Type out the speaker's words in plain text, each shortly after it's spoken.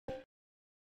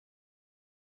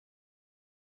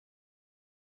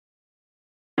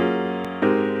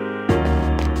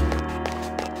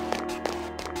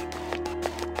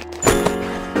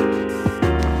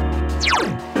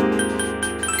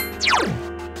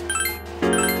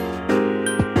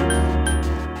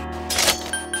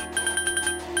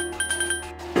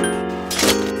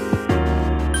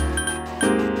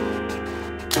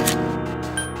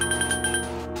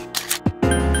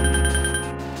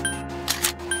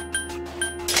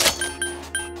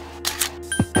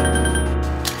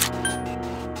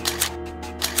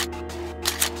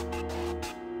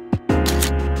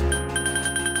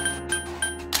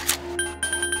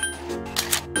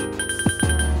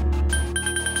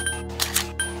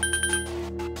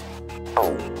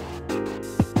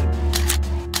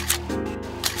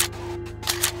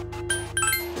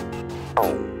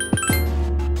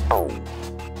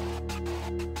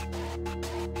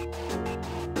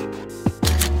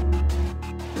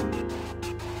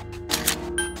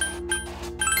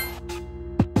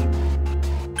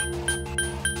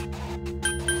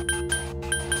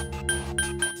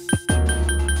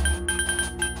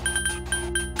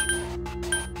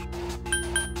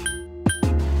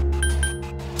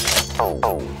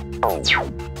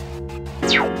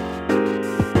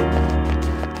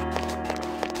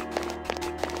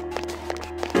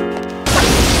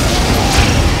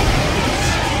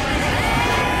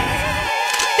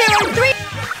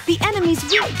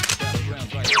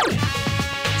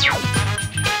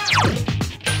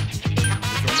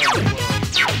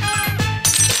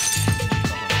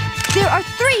There are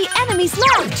 3 enemies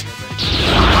left!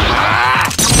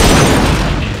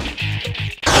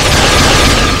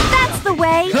 That's the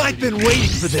way! I've been waiting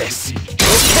for this!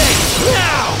 Okay,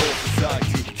 now!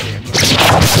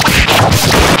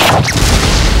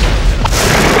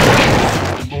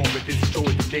 The moment is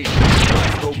destroyed the nation.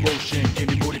 Slow motion, give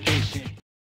me motivation.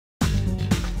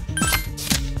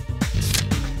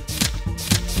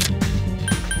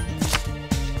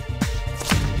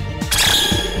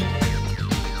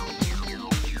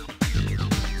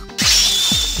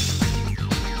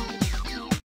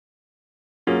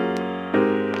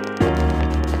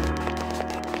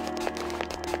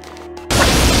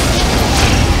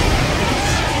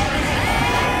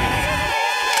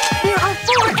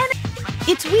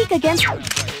 It's weak against...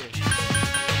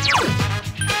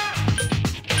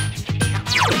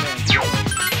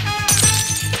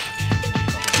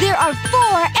 There are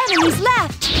 4 enemies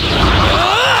left!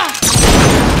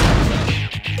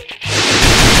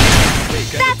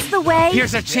 That's the way!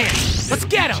 Here's a chance! Let's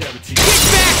get him! Get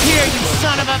back here, you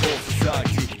son of a...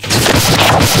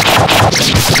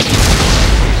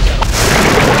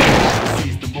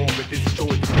 Seize the moment, destroy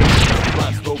the nation.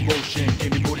 Run slow motion,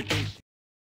 give me motivation.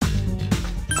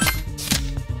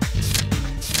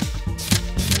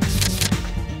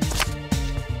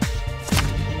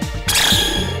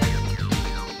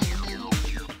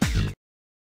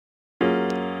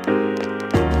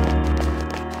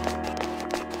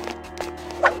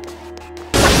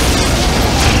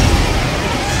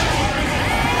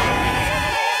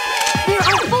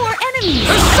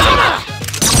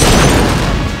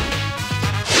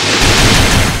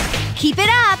 Keep it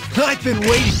up! I've been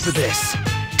waiting for this!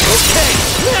 Okay,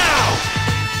 now!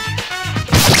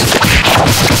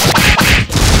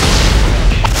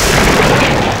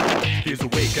 There's a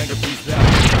way, kind of peace out.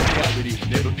 Reality,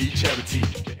 never be charity.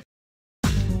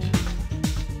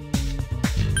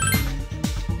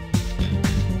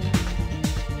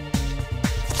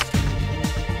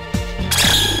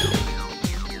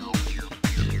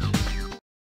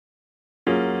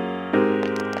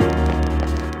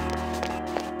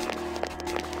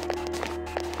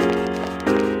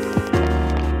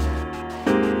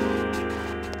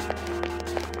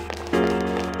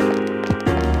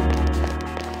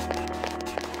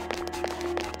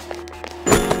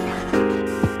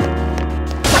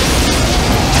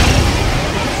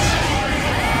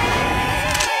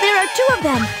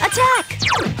 Them! Attack!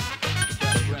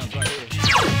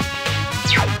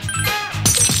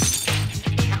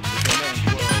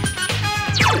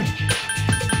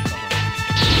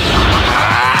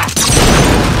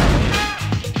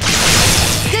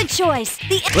 Good choice!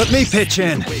 Let me pitch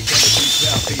in!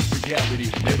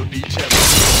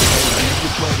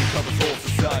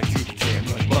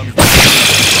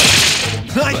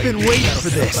 I've been waiting for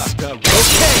this! Okay,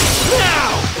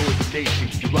 now!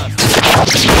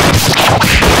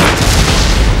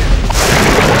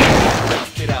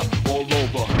 It out all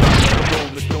over.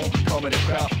 Don't come in the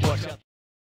crowd. Watch out.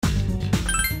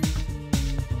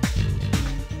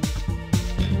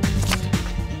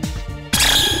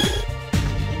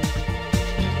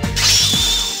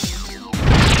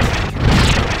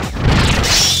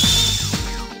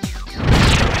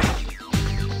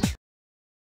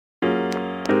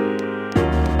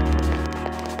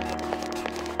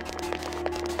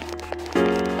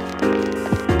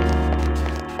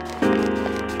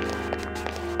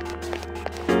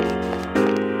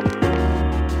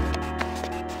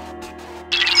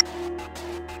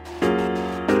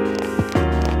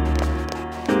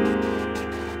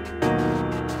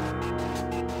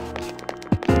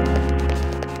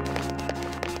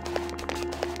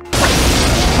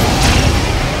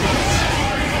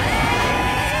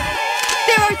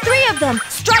 Them!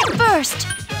 Strike first!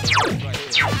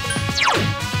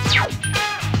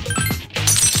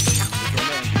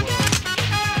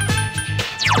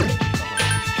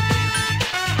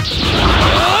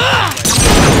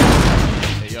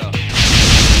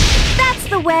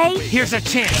 way. Here's a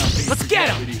chance. Let's get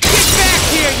him. Get back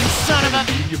here, you son of a...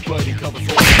 Your buddy covers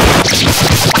all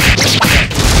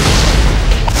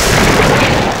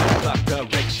block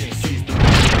direction, seize the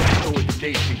moment, destroy the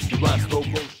nation. You rhyme slow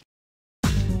motion.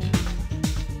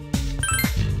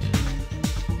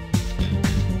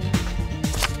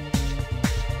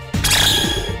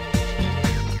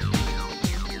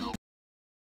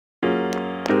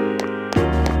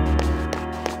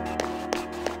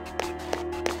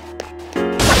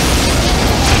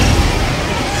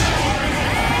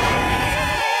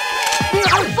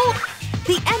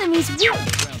 The enemy's weak.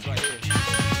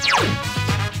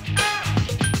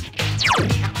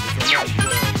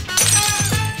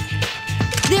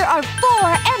 There are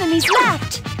 4 enemies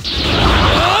left.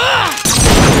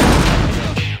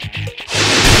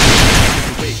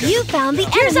 You found the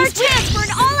Here's our chance for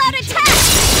an all-out attack.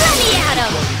 Let me at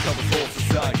him.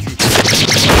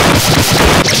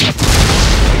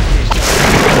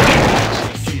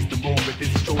 Seize the moment,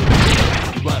 destroy the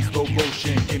nation. You rhyme slow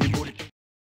motion, give me more.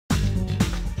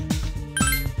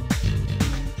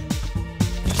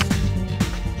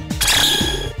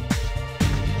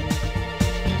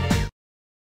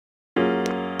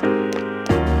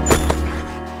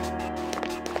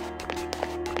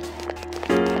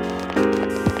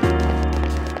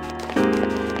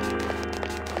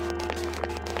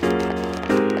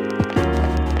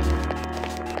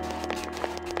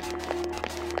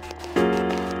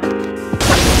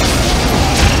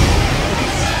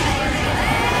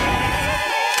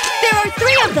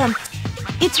 Them.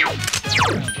 It's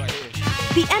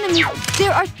the enemy.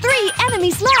 There are 3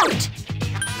 enemies left.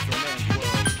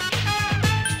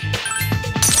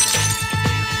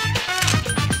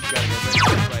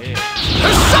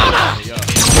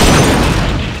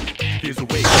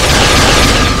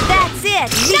 That's it.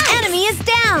 The enemy is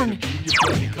down.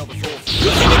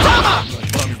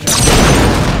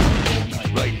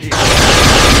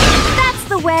 That's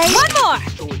the way. One more.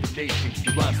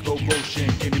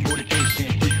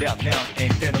 Out now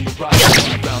and then on the rise.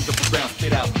 Round up around,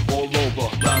 spit out all over.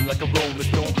 Rhyme like a rolling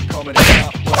stone, coming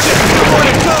out. Just more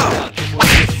to come.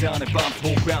 Sound and bombs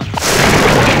whole ground.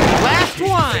 Last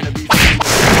one.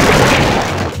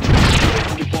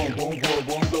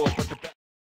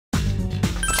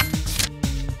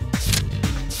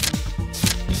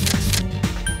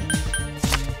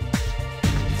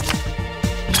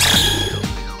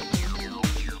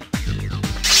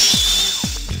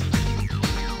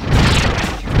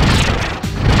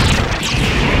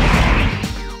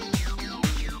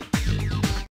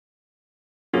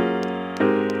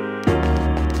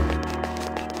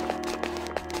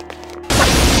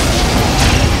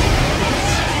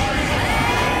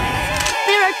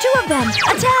 Two of them!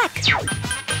 Attack!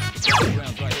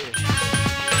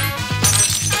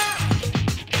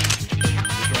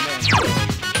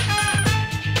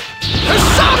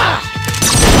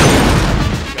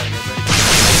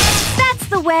 That's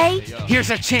the way!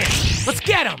 Here's a chance. Let's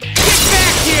get him! Get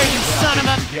back here, you son of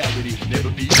a...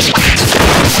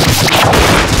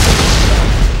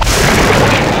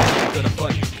 Gonna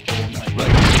fight all night,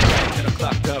 right? 10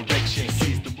 o'clock direction,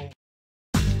 seize the moment.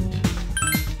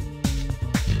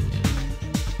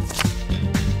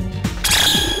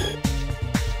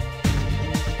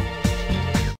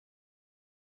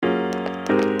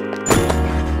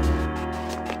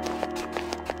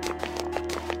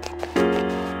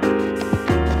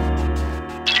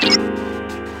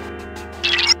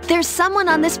 There's someone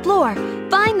on this floor.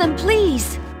 Find them,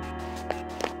 please.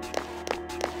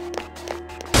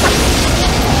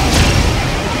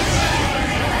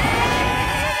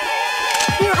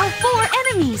 There are 4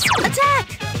 enemies.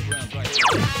 Attack!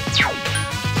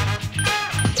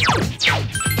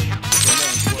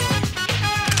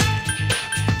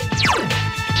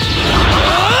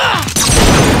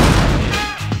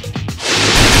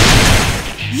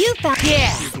 You found...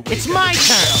 Yeah, it's my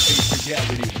turn.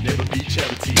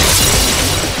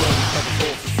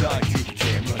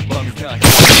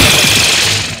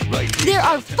 There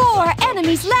are 4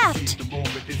 enemies left.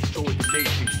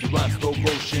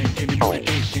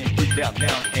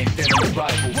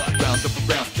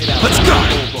 Let's go.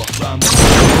 One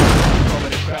more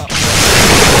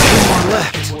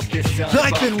left.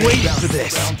 I've been waiting for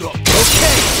this.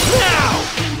 Okay, now.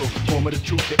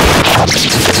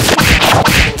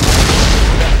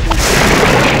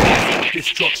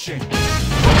 Destruction.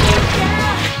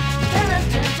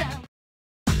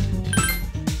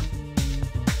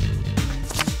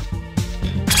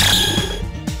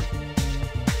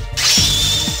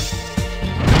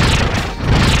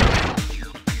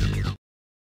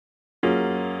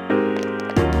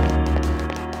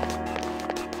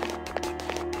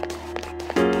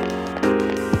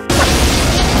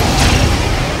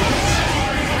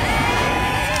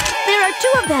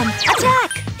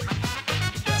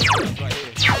 Good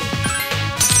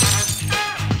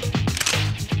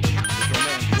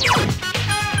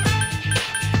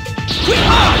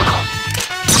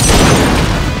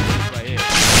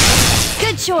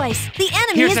choice. The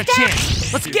enemy Here's is a down.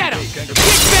 chance. Let's get him. Get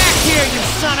back here, you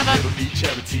son of a...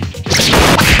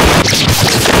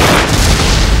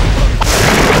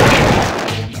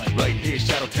 Right here,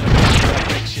 shadow 10 o'clock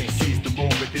direction. Seize the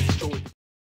moment, destroy.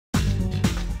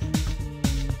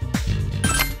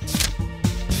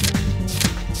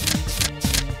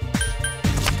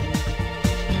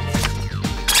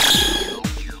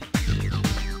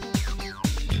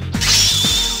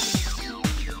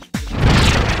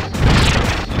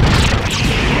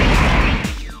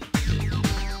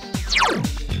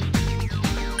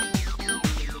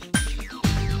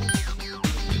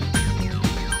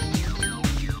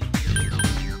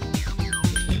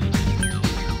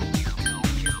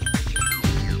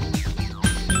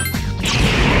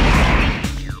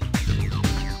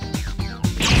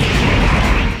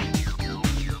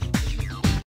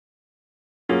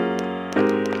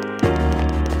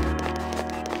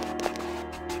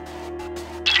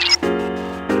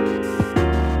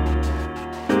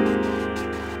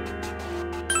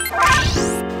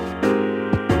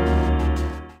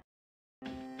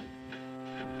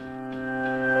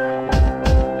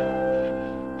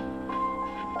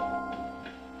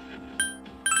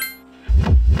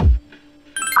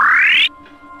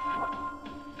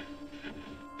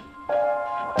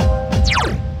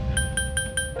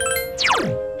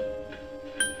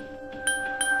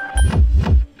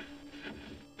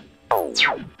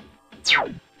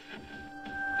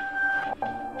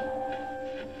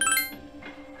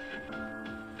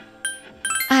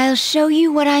 I'll show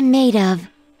you what I'm made of.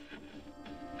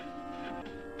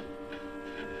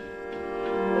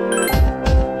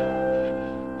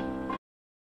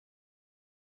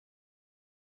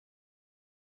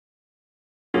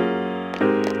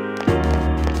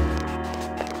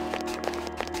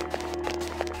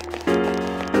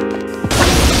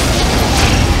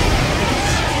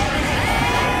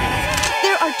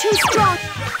 There are too strong.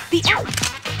 The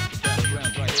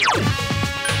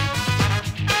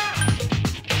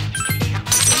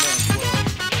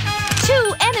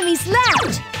two enemies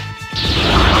left.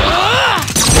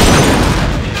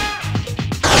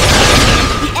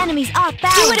 The enemy's off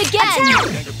balance. Do it again.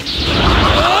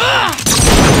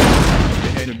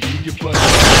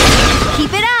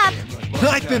 Keep it up.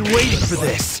 I've been waiting for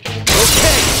this.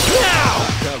 Okay, now!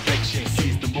 Direction,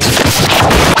 seize the moment.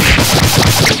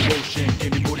 Motion,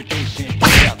 give me motivation.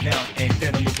 Get out now and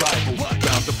then on the rival. Round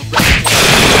up around.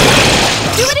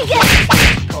 Do it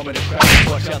again. Coming to crowd,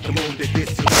 watch out the moon that this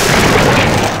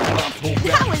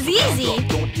That was easy.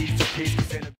 Don't eat the pace,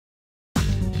 'cause enemy.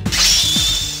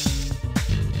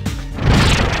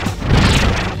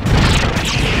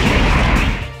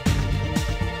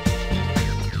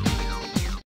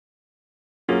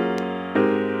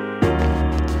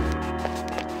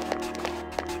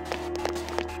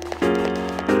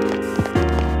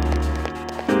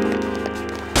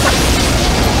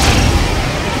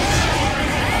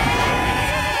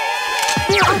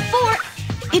 There are four.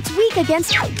 It's weak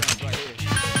against.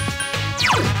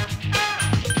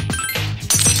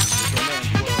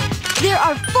 There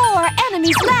are four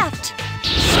enemies left.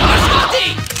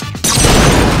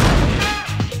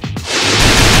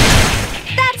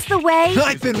 That's the way.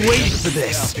 I've been waiting for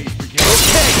this.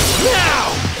 Okay,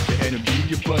 now! The enemy,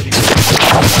 your buddy.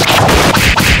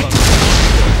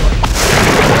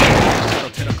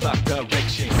 10 o'clock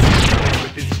direction.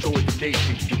 Destroy the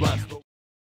nation. You run.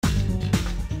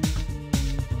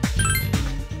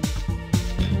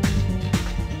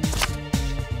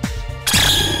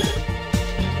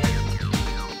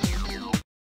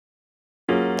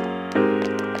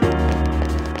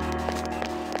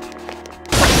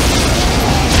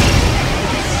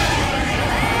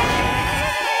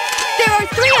 There are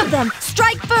three of them.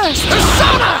 Strike first.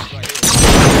 Persona!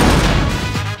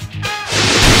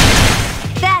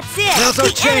 That's it. Now's our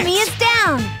The enemy chance. is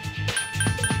down.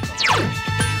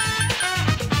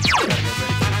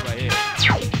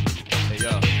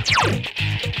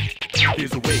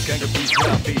 Here's a way, kind of be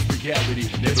ground-based reality.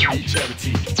 Never be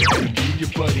charity. Enemy, your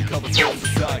buddy, covers all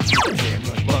society. Damn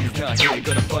right, mommy's not here,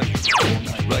 gonna fight.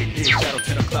 Right here, shadow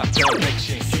 10 o'clock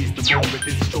direction. Seize the moment,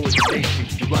 destroy the nation.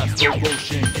 You rhyme slow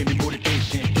motion, give me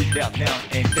motivation. Get out now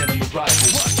and then on the rival.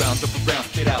 Round up around,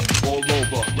 spit out all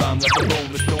over. Rhyme like a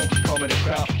rolling stone, come in the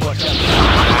crowd. Watch out.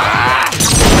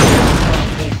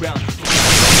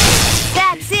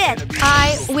 That's it.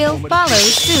 I will follow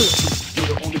suit. You're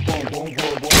the only one world,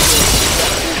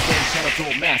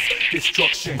 mass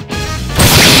destruction.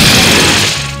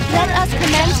 Let us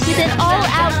commence with an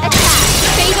all-out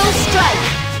Fatal strike!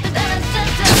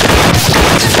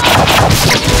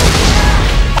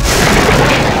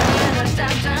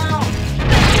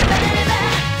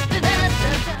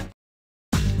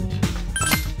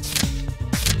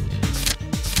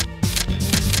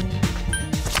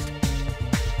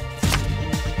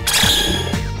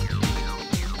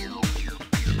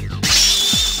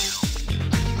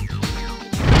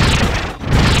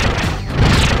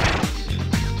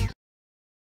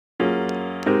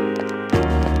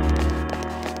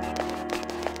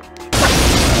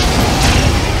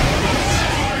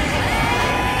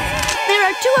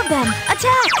 Two of them!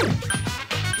 Attack!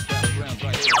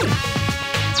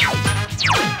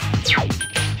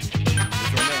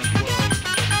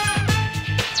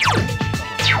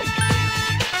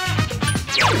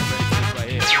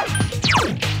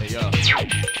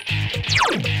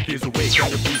 Here's a way,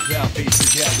 gotta be proud, face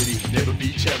reality, never be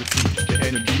charity. The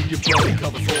enemy, your brother,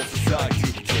 covers all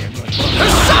society. Damn right,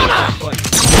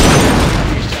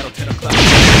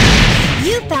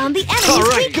 You found the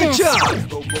enemy's weakness! Good job!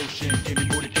 slow motion, give me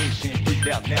motivation. Get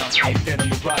out now, ain't that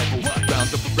I'm a rival. Round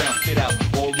up around, get out,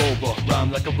 all over. Rhyme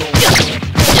like a roll.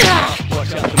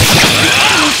 Watch out the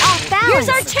Enemy's off balance! Here's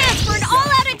our chance for an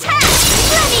all-out attack!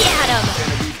 Ready at him!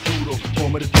 enemy's brutal,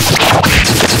 form of the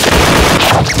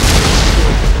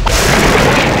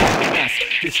mass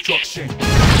destruction.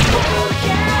 Oh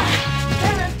yeah!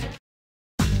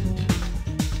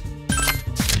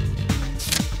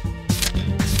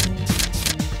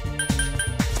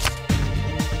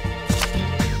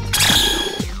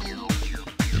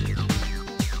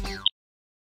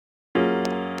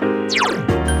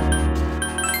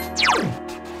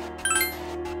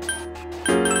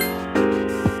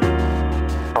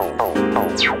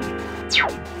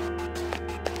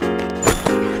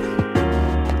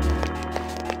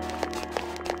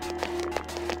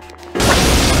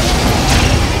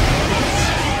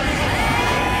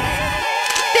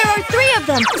 Three of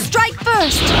them! Strike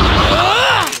first!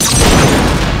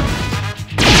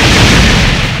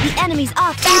 The enemy's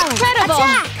off balance! Incredible!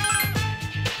 Attack!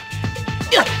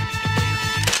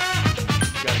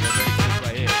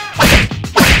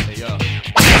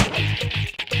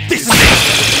 This is it!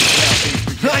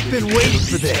 I've been waiting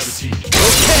for this!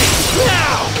 Okay,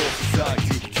 now!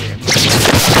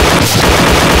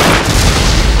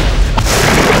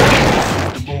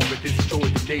 The moment this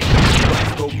destroyed the nation.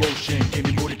 Slow motion, give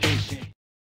me motivation.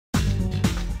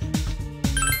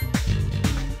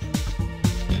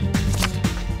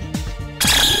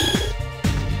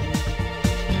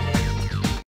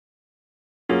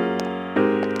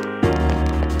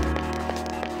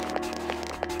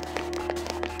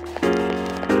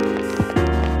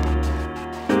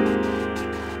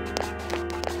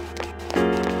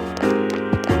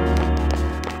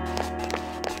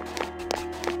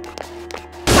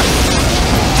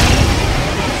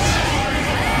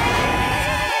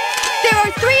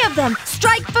 Three of them!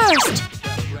 Strike first!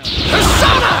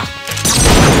 Persona!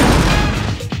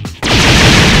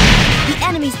 The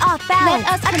enemy's off balance!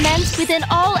 Let us commence with an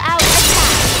all-out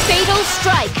attack! Fatal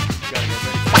strike!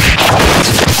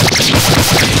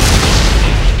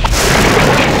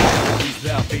 These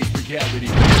now face reality,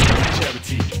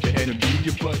 charity, the enemy,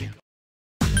 your buddy.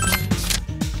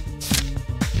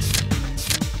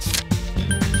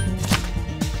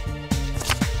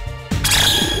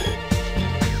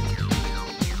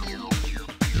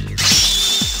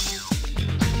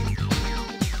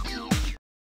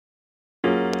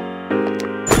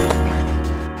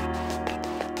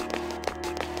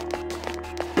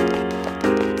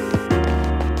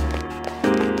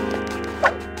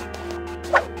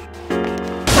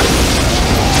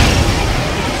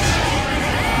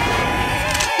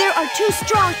 Two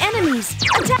strong enemies!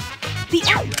 Attack! The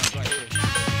enemy!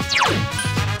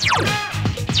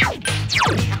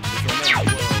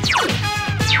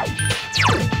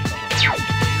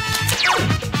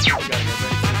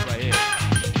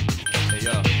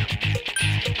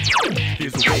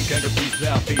 Here's a way, gotta be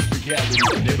loud, face reality,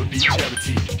 never be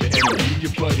charity. The enemy,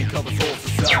 your buddy, covers all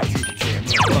society. Damn,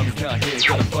 my is not here,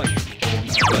 gotta fight. All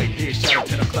night, right here, shout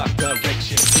 10 o'clock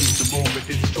direction. Seize the moment,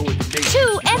 this destroyed the nation.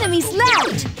 Two enemies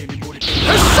left!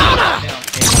 Persona!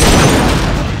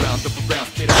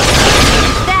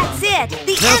 That's it!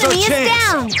 The enemy is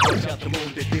down!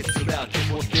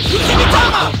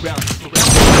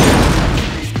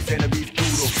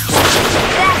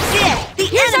 That's it! The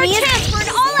enemy is chance for an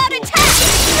all-out attack!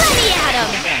 Ready at him!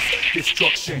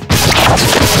 Destruction.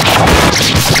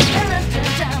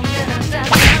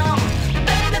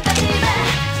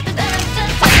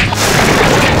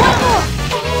 One more!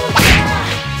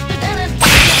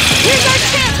 Here's our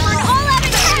chance for an all-out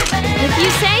attack! If you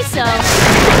say so.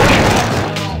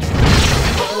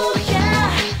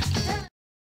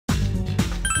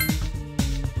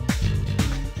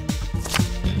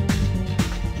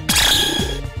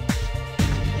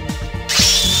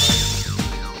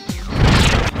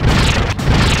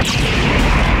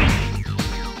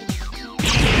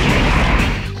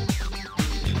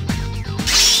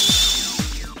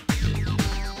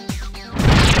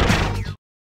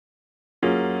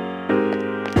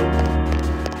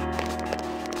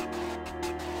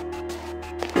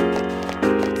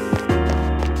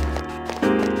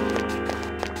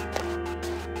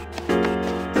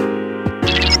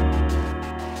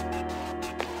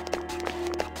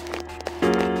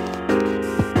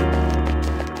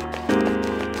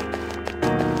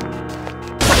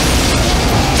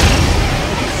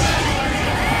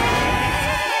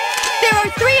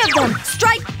 are 3 of them!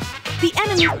 Strike! The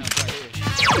enemy...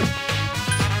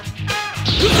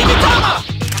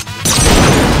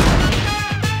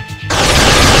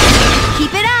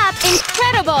 Keep it up!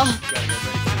 Incredible!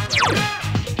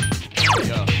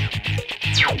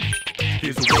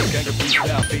 Here's a way, gang of beats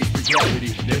now, face reality,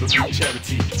 never be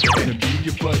charity. Enemy,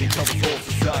 your buddy, covers all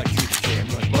society. Damn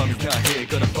right, mommy's not here,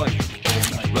 gonna fight all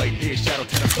night. Right here, shadow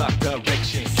 10 o'clock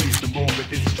direction. Seize the moment,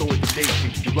 destroy the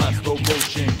nation. You rhyme slow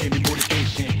motion, give me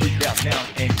motivation. Breathe out now,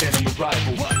 and then on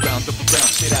arrival. Round up around,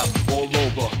 shit out, all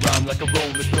over. Rhyme like a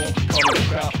rolling stone, call the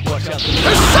crowd. Watch out,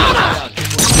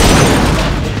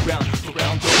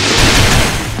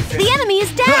 the enemy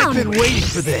is down! I've been waiting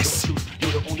for this!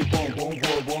 You're the only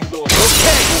one Lord.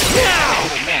 Okay, now!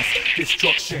 Mass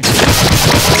destruction.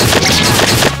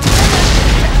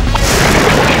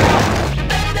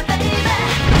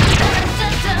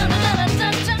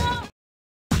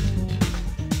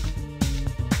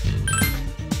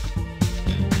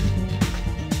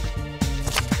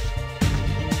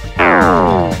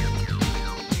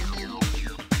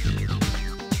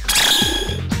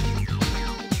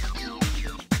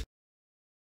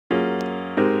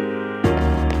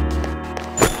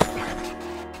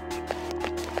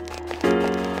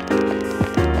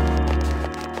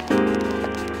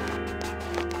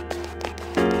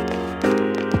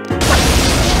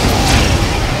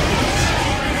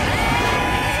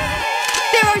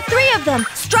 Them.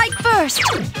 Strike first!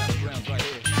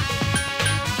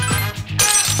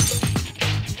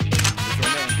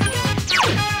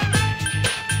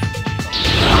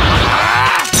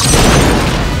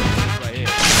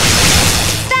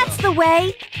 That's the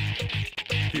way!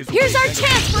 Here's our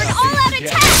chance for an all-out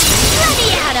attack! Ready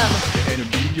at him!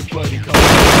 Enemy, your buddy,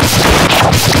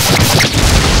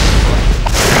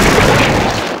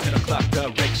 10 o'clock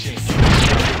direction.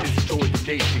 Destroy the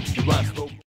nation. You rhyme slow.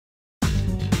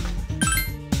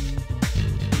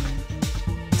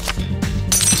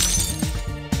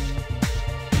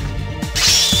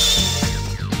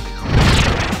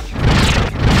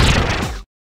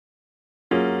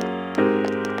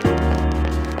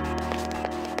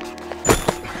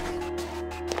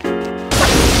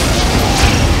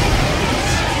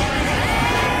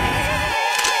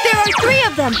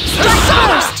 Them. Strike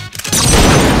first!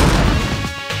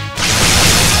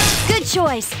 Good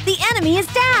choice. The enemy is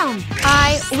down.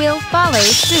 I will follow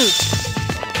suit.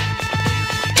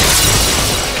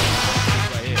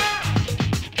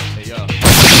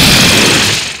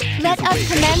 Let us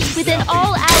commence with an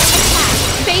all-out attack.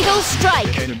 Fatal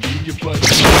strike.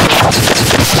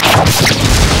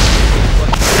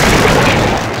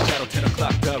 Shadow 10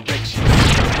 o'clock direction.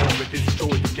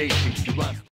 Destroy the nation. You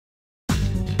rhyme.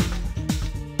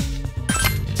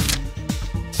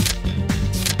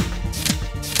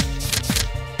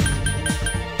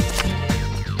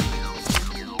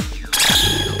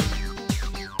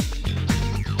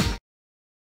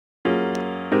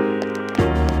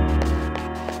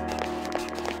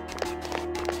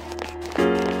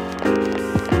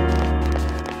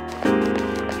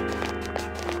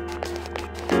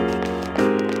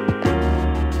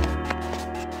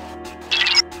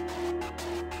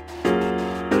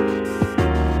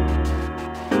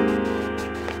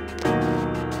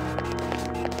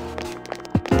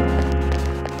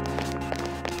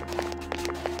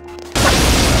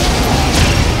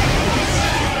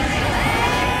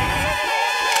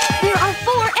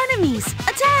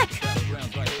 Attack!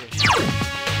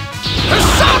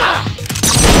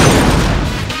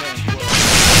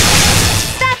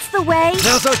 That's the way!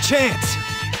 Now's our chance!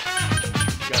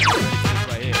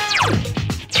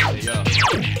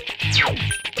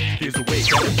 Here's a way,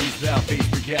 gotta be loud,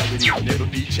 face reality, never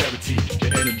be charity. The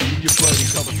enemy, your buddy,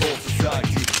 covers all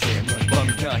society. Damn right,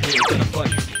 mommy's not here, gonna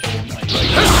fight all night. Right,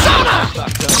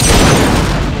 locked up,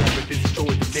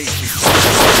 destroy the nation.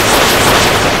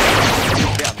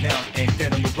 Out now, and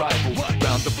then on arrival.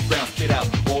 Round up around, spit out,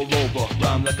 all over.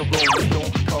 Rhyme like a rolling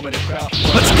stone, coming in crowd.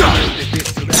 Let's go!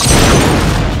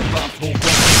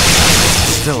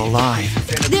 Still alive.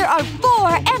 There are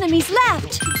 4 enemies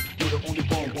left!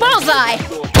 Bullseye!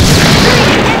 3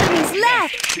 enemies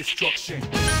left! Destruction.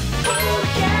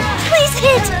 Please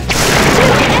hit! 2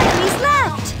 enemies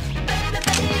left!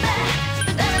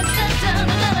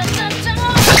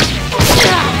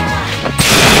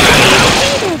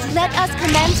 Let us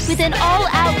commence with an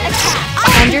all-out attack.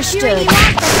 Understood.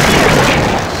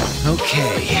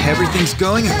 Okay, everything's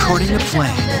going according to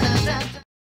plan.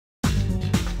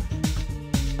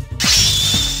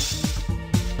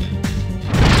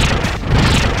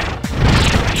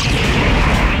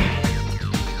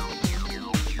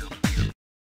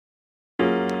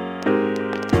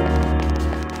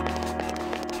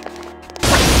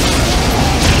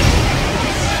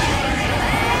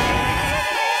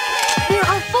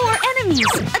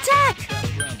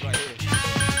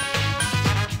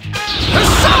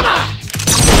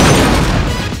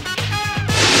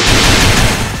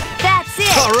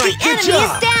 enemy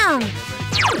is down.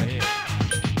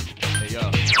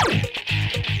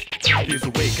 Here's a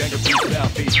wake, anger, peace, now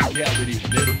face reality.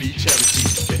 Never be charity.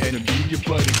 The enemy, your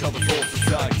buddy, covers all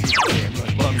society. Can't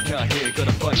run, mommy's not here,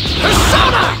 gonna fight.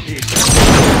 Persona!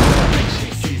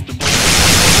 Seize the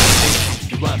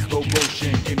moment. Your rhyme, slow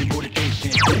motion, give me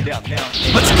motivation. Get it out now.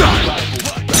 Let's go!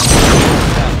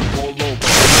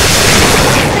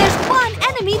 There's one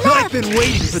enemy left. I've been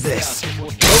waiting for this.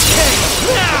 Okay,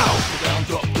 now!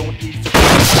 Round up, don't eat.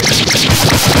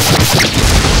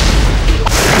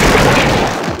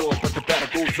 But the battle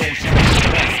goes on,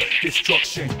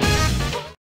 destruction.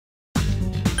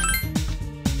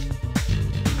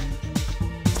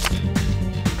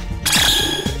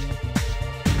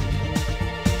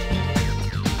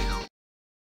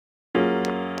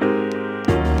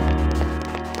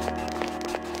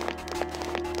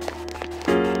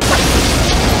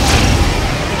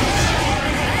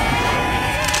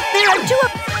 There are two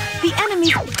of the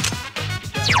enemies.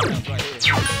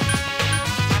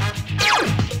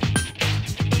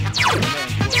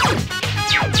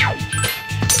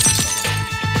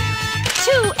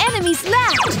 Two enemies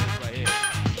left.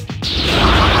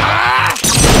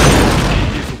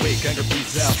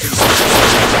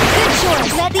 Good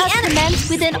choice. Let the enemy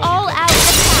with an all-out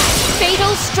attack.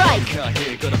 Fatal strike.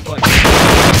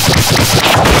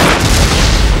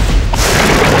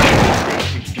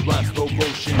 You run slow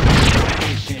motion,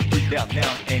 breathe out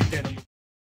now, and then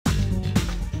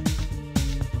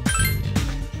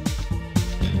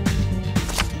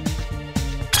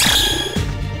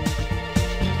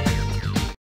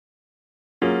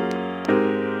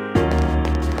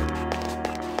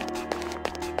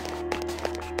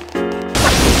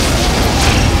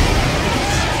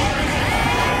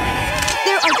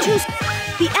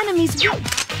the enemy's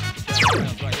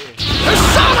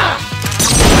Persona!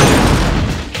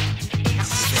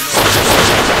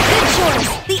 Good choice.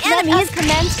 The enemy is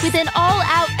commenced with an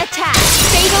all-out attack.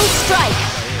 Fatal strike.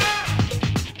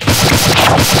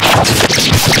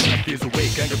 here's a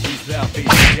wake, anger, peace, now face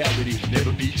reality.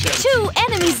 Never be charity. Two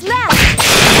enemies left.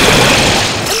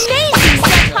 Amazing,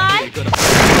 Senpai.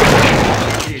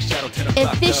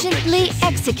 Efficiently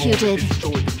executed.